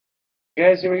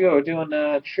Guys, here we go. We're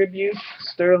doing Tribute,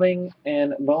 Sterling,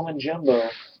 and Bowman Jumbo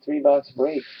 3-box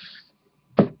break.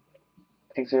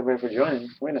 Thanks everybody for joining.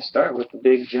 We're going to start with the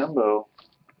big Jumbo.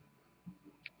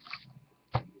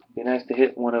 Be nice to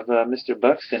hit one of Mr.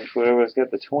 Buxton for whoever's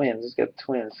got the twins. It's got the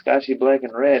twins. Scotchy Black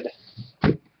and Red.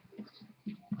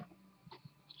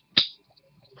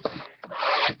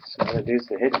 Some other dudes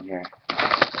to hit in here.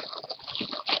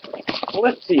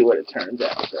 Let's see what it turns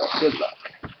out. So, good luck.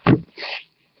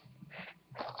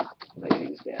 Lay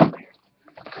these down there.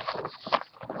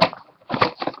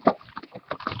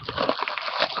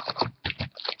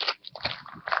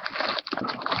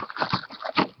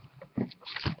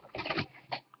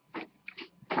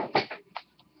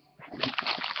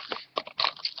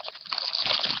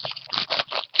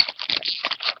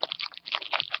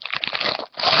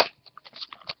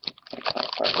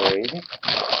 Very easy.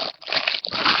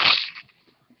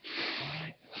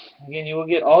 Again, you will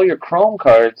get all your Chrome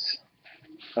cards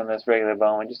from this regular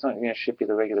Bowman. Just not going to ship you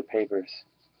the regular papers.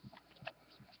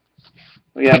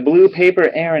 We got blue paper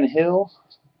Aaron Hill,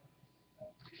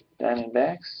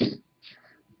 Diamondbacks,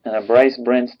 and a Bryce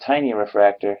Brent Tiny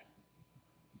Refractor,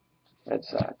 Red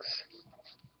Sox.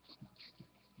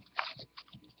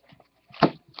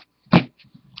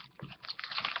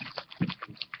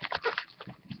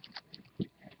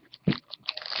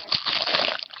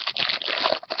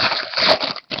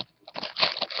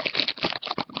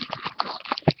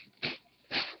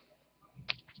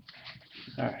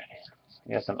 Alright,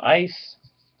 we got some ice.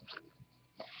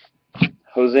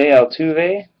 Jose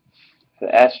Altuve for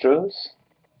the Astros.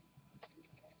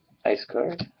 Ice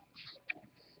card.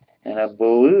 And a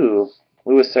blue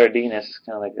Luis Sardinas,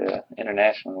 kind of like an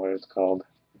international, what it's called.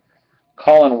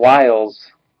 Colin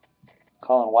Wiles.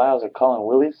 Colin Wiles or Colin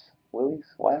Willies?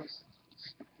 Wiles?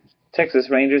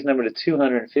 Texas Rangers, number to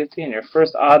 250. And your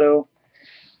first auto,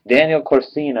 Daniel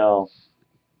Corsino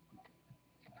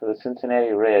for the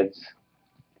Cincinnati Reds.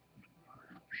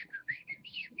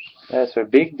 That's for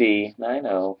Big D,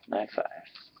 9095.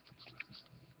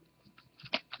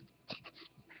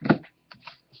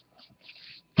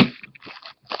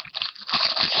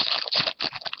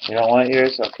 You don't want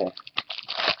yours? Okay.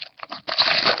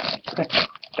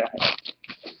 I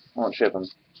won't ship them.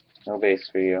 No base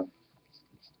for you.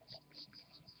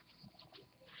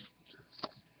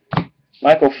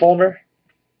 Michael Fulmer,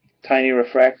 Tiny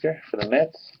Refractor for the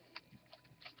Mets.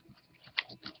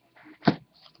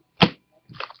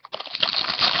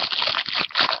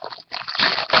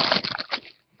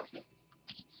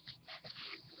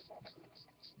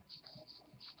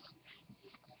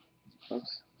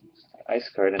 Oops. Ice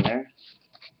card in there.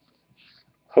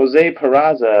 Jose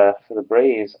Peraza for the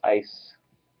Braves, ice.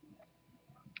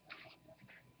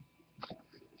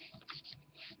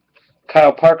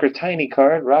 Kyle Parker, tiny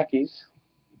card, Rockies.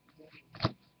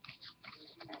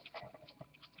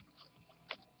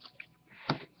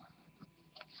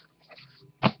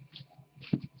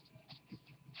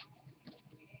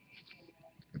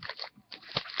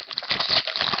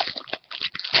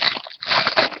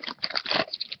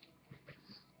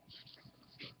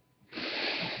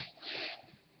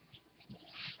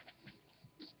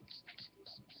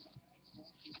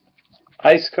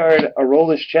 Ice card,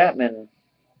 Aroldis Chapman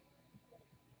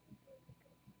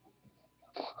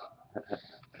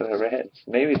for the Reds.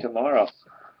 Maybe tomorrow.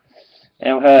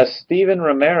 And Steven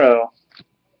Romero,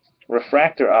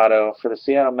 refractor auto for the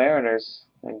Seattle Mariners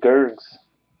and Gergs.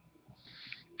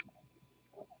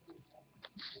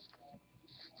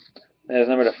 That is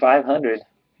number to 500.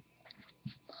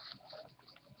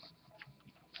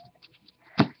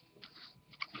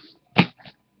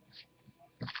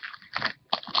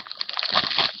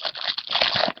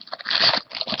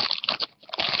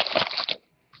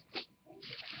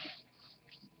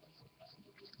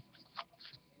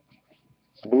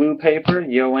 Blue paper,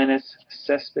 Yoenis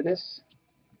Cespedes,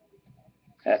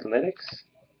 Athletics.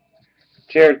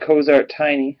 Jared Cozart,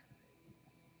 tiny,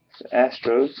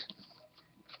 Astros.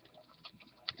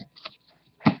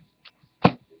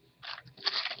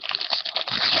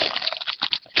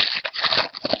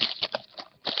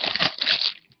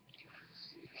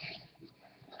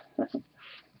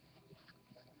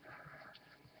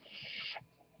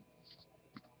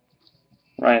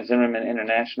 Ryan Zimmerman,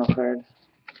 international card.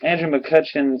 Andrew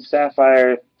McCutchen,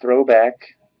 Sapphire Throwback,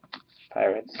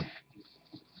 Pirates.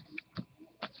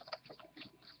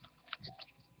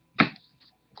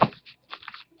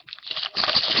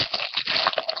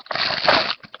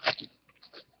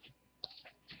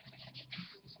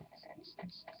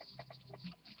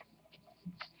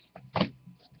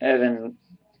 Evan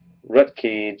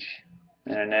Rutcage,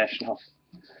 international.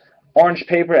 Orange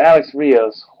paper, Alex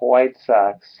Rios, White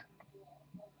Sox.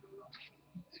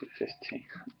 15.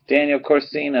 Daniel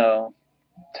Corsino,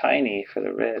 tiny for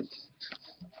the Reds.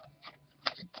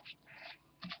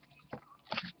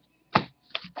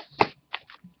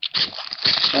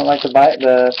 Don't like to buy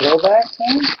the throwbacks,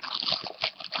 huh?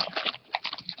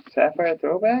 Sapphire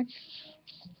throwback?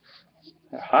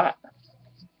 They're hot.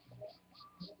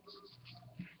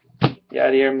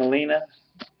 Yadier Molina,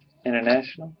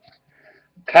 international.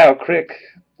 Kyle Crick,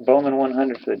 Bowman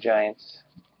 100 for the Giants.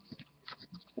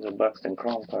 There's a Buxton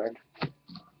Chrome card.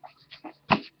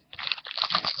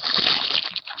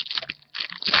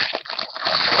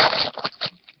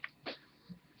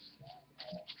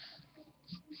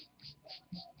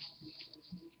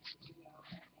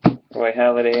 Roy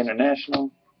Halladay,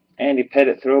 international. Andy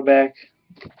Pettit, throwback.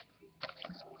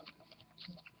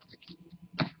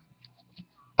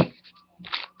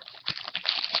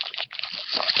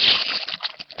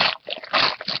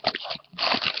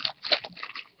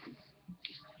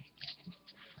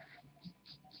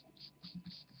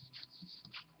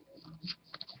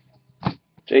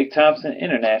 Jake Thompson,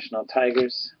 international,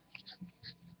 Tigers.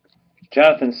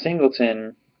 Jonathan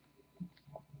Singleton,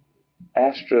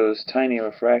 Astros, tiny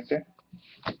refractor.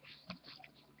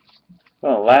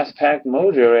 Oh, last pack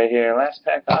mojo right here. Last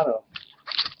pack auto.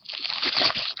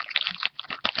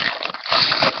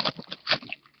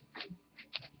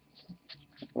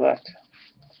 Left.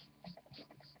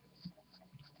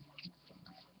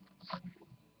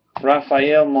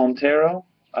 Rafael Montero,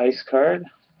 ice card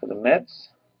for the Mets.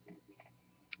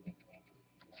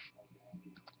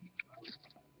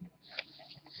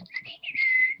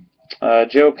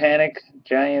 Joe Panic,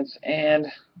 Giants, and,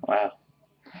 wow,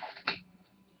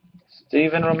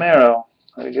 Steven Romero,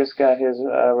 who just got his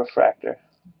refractor.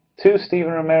 2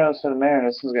 Steven Romeros for the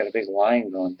Mariners. This one's got a big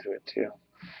line going through it, too.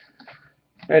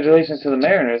 Congratulations to the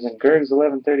Mariners and Gergs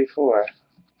 1134.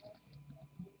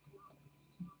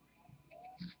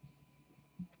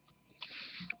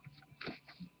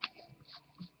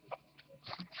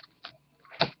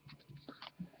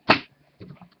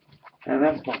 And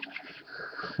that's fun.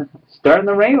 Starting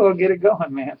the rain will get it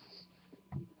going, man.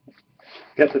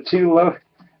 Got the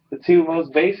two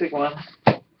most basic ones.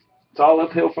 It's all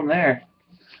uphill from there.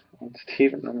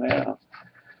 Steven Romero.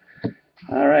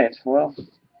 All right, well,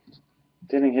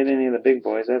 didn't hit any of the big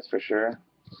boys, that's for sure.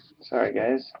 Sorry,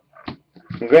 guys.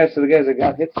 Congrats to the guys that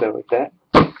got hits though with that.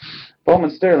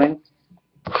 Bowman Sterling.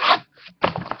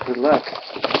 Good luck.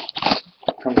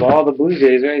 Comes all the Blue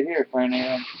Jays right here,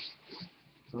 Farnell.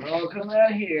 They're all coming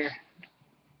out of here.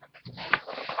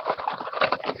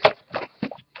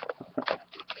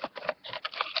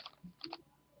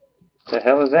 The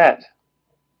hell is that?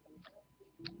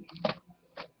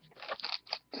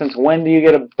 Since when do you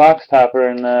get a box topper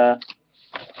and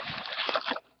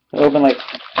open like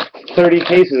 30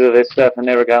 cases of this stuff and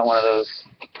never got one of those?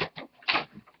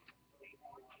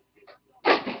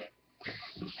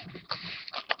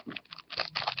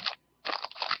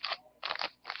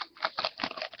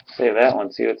 Save that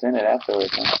one, see what's in it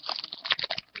afterwards. Huh?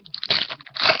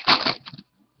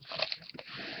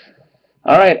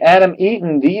 Alright, Adam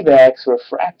Eaton, D-backs,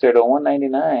 refractor to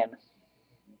 199.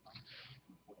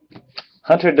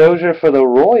 Hunter Dozier for the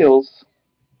Royals,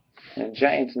 and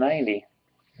Giants 90.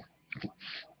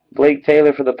 Blake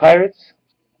Taylor for the Pirates,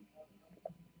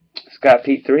 Scott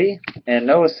Pete 3, and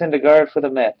Noah Syndergaard for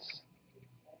the Mets.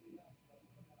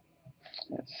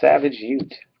 That's Savage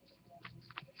Ute.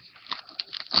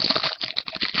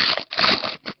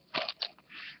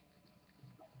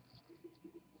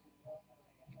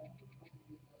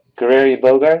 Guerrero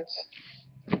Bogarts.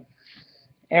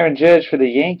 Aaron Judge for the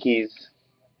Yankees.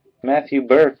 Matthew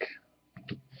Burke.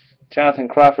 Jonathan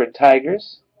Crawford,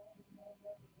 Tigers.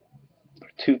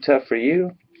 Too Tough for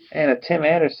You. And a Tim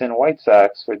Anderson, White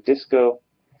Sox for Disco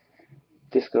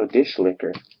Dish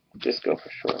Liquor. Disco for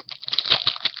short.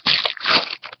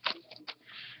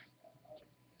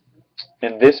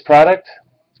 In this product,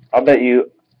 I'll bet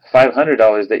you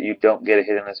 $500 that you don't get a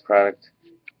hit in this product.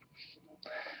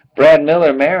 Brad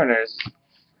Miller, Mariners.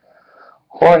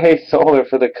 Jorge Soler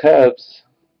for the Cubs.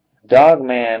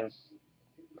 Dogman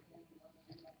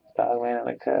and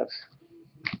the Cubs.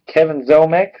 Kevin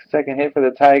Zomek, second hit for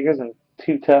the Tigers, and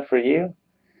Too Tough for You.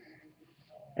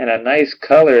 And a nice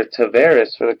color,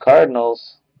 Taveras for the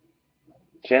Cardinals.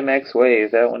 Gem X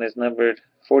Wave, that one is numbered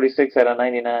 46 out of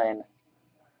 99.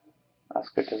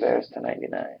 Oscar Taveras to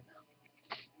 99.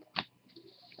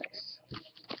 Nice.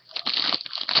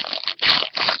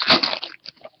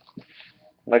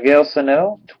 Miguel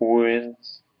Sano,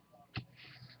 Twins.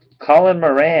 Colin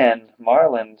Moran,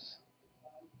 Marlins.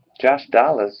 Josh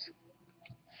Dallas.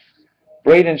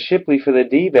 Braden Shipley for the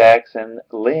D-backs, and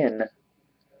Lynn.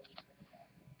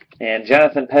 And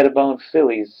Jonathan Pettibone,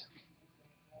 Phillies.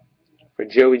 For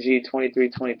Joey G,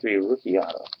 2323, rookie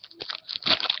auto.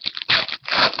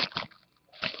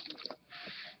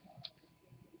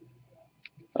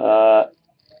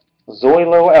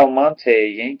 Zoilo Almonte,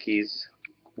 Yankees.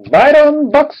 Byron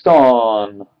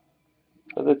Buxton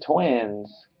for the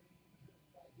Twins.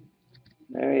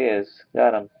 There he is.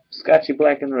 Got him. Scotchy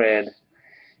black and red.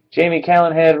 Jamie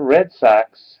Callahan, Red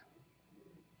Sox.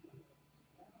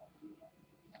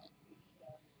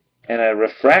 And a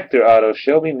refractor auto,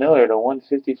 Shelby Miller to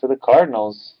 150 for the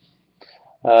Cardinals.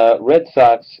 Red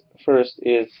Sox first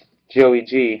is Joey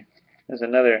G. There's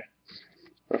another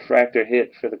refractor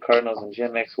hit for the Cardinals and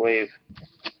Gem X Wave.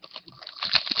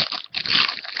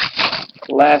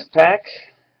 Last pack,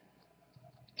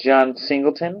 John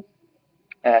Singleton,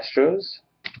 Astros.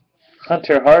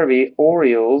 Hunter Harvey,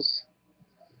 Orioles.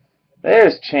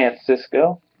 There's Chance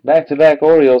Sisco. Back-to-back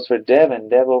Orioles for Devin,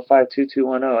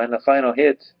 Devo52210. And the final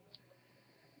hit,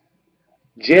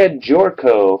 Jed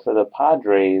Jorko for the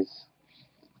Padres.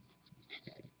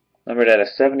 Numbered at a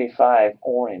 75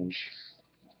 orange.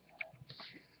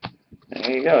 There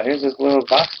you go. Here's this little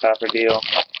box topper deal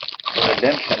for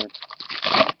redemption.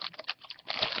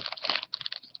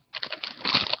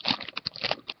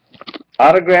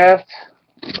 Autographed.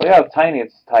 Look how tiny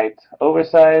it's typed.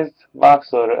 Oversized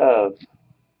box loader of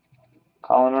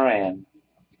Colin Moran,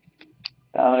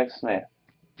 Dominic Smith,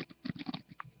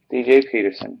 DJ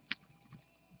Peterson,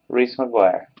 Reese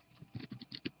McGuire,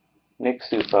 Nick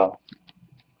Supo,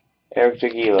 Eric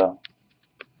Jagielo.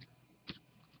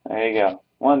 There you go.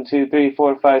 1, 2, 3,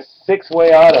 4, 5, 6-way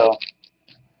auto.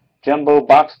 Jumbo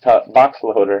box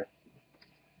loader.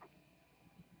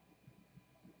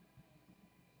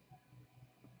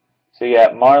 So you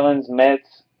got Marlins,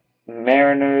 Mets,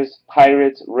 Mariners,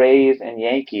 Pirates, Rays, and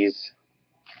Yankees.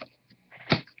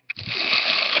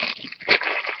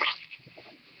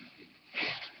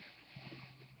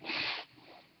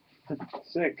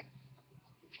 Sick.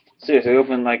 Seriously,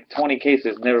 opened like 20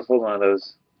 cases, never pulled one of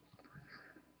those.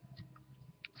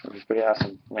 That was pretty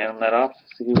awesome. Man them that off,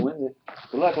 see who wins it.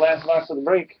 Good luck, last box of the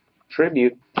break.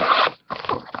 Tribute.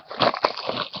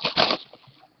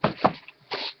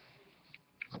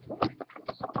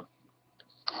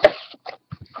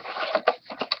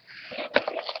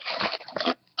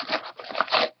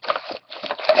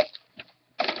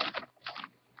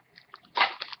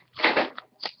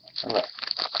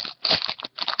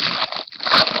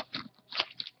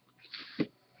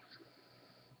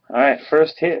 Alright,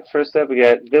 first up we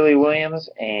got Billy Williams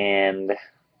and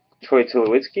Troy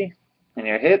Tulowitzki. And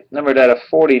your hit, numbered out of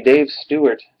 40, Dave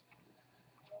Stewart.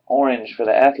 Orange for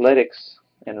the Athletics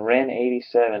and Ren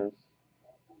 87.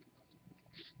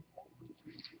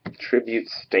 Tribute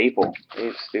staple,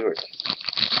 Dave Stewart.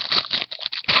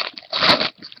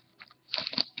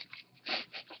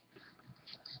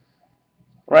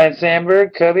 Ryan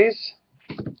Sandberg, Cubbies.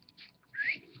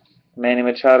 Manny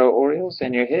Machado, Orioles.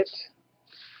 And your hit,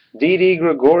 Didi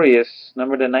Gregorius,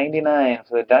 number to 99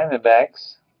 for the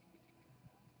Diamondbacks.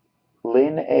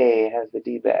 Lynn A. has the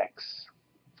D-backs.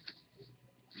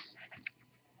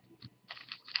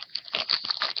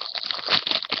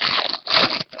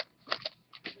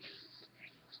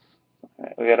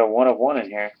 Right, we got a 1 of 1 in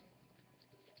here.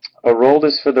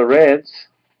 Aroldis for the Reds.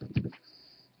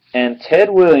 And Ted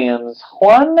Williams,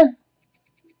 Juan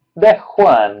de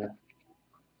Juan.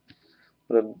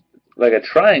 Like a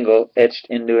triangle etched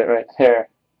into it right there.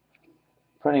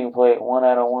 Printing plate 1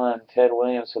 out of 1. Ted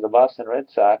Williams for the Boston Red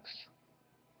Sox.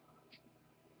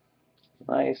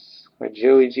 Nice. For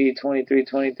Joey G,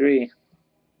 2323.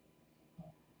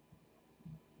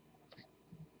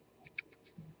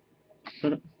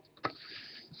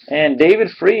 And David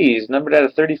Freese, numbered out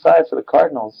of 35 for the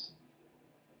Cardinals.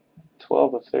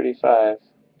 12 of 35.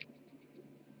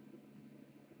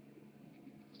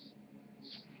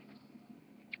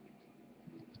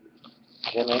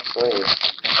 Gem X Wave.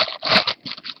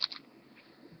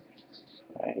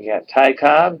 Alright, you got Ty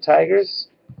Cobb, Tigers.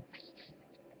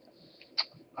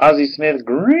 Ozzie Smith,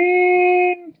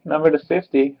 green, number to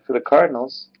 50 for the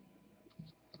Cardinals.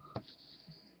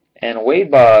 And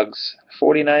Wade Boggs,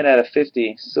 49 out of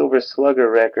 50, Silver Slugger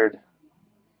record.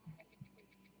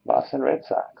 Boston Red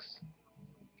Sox.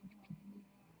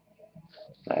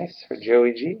 Nice for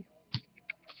Joey G.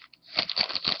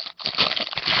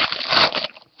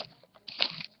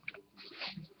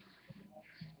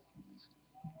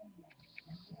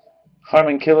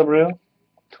 Harmon Killebrew,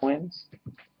 Twins.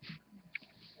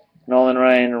 Nolan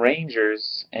Ryan,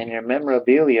 Rangers. And your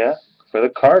memorabilia for the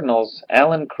Cardinals,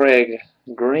 Alan Craig,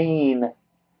 green,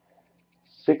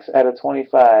 6 out of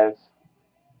 25.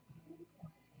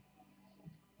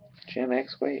 Jim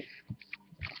X Wave.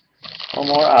 One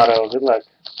more auto. Good luck.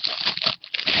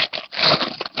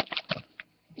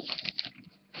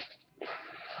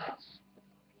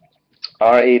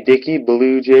 R.A. Dickey,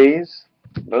 Blue Jays.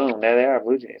 Boom, there they are,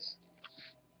 Blue Jays.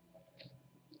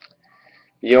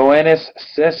 Yoenis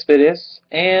Cespedes.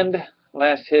 And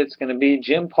last hit's going to be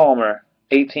Jim Palmer.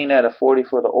 18 out of 40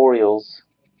 for the Orioles.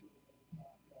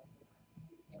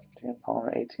 Jim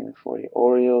Palmer, 18 out of 40.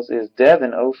 Orioles is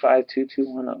Devin,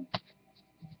 052210.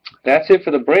 That's it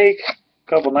for the break. A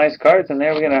couple nice cards in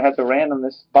there. We're going to have to random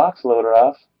this box loader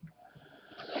off.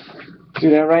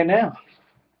 Do that right now.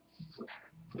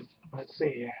 Let's see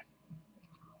here.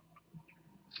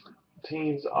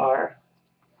 Teams are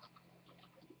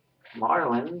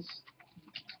Marlins,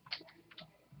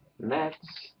 Mets,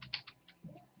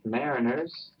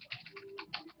 Mariners,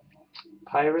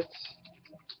 Pirates,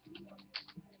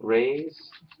 Rays,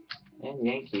 and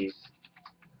Yankees.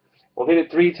 We'll hit it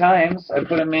 3 times. I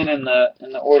put them in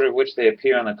the order in which they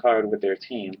appear on the card with their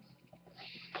team.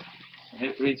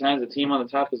 Hit 3 times. The team on the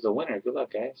top is the winner. Good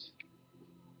luck, guys.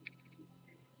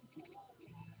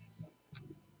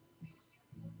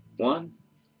 1,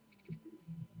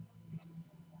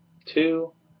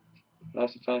 2.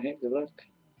 Last and final hit. Good luck.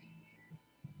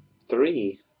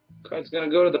 3. Card's gonna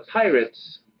go to the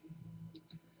Pirates.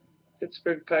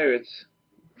 Pittsburgh Pirates.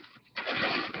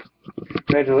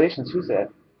 Congratulations. Who's that?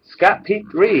 Scott Pete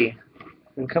 3.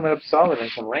 Been coming up solid in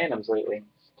some randoms lately.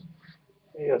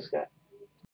 There you go, Scott.